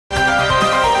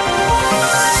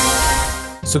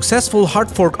Successful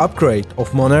hard fork upgrade of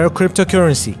Monero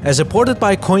cryptocurrency. As reported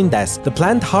by Coindesk, the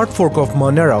planned hard fork of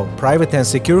Monero, private and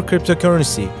secure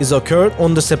cryptocurrency, is occurred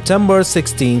on the September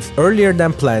 16th, earlier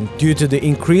than planned due to the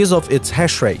increase of its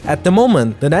hash rate. At the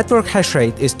moment, the network hash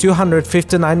rate is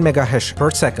 259 megahash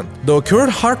per second. The occurred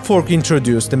hard fork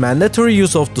introduced the mandatory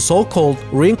use of the so-called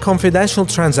ring confidential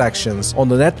transactions on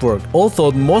the network,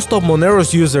 although most of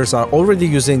Monero's users are already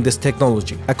using this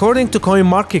technology. According to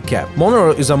CoinMarketCap,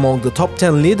 Monero is among the top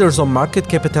 10 leaders on market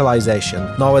capitalization.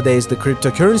 Nowadays, the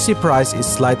cryptocurrency price is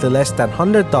slightly less than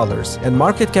 $100 and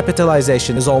market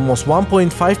capitalization is almost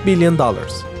 $1.5 billion.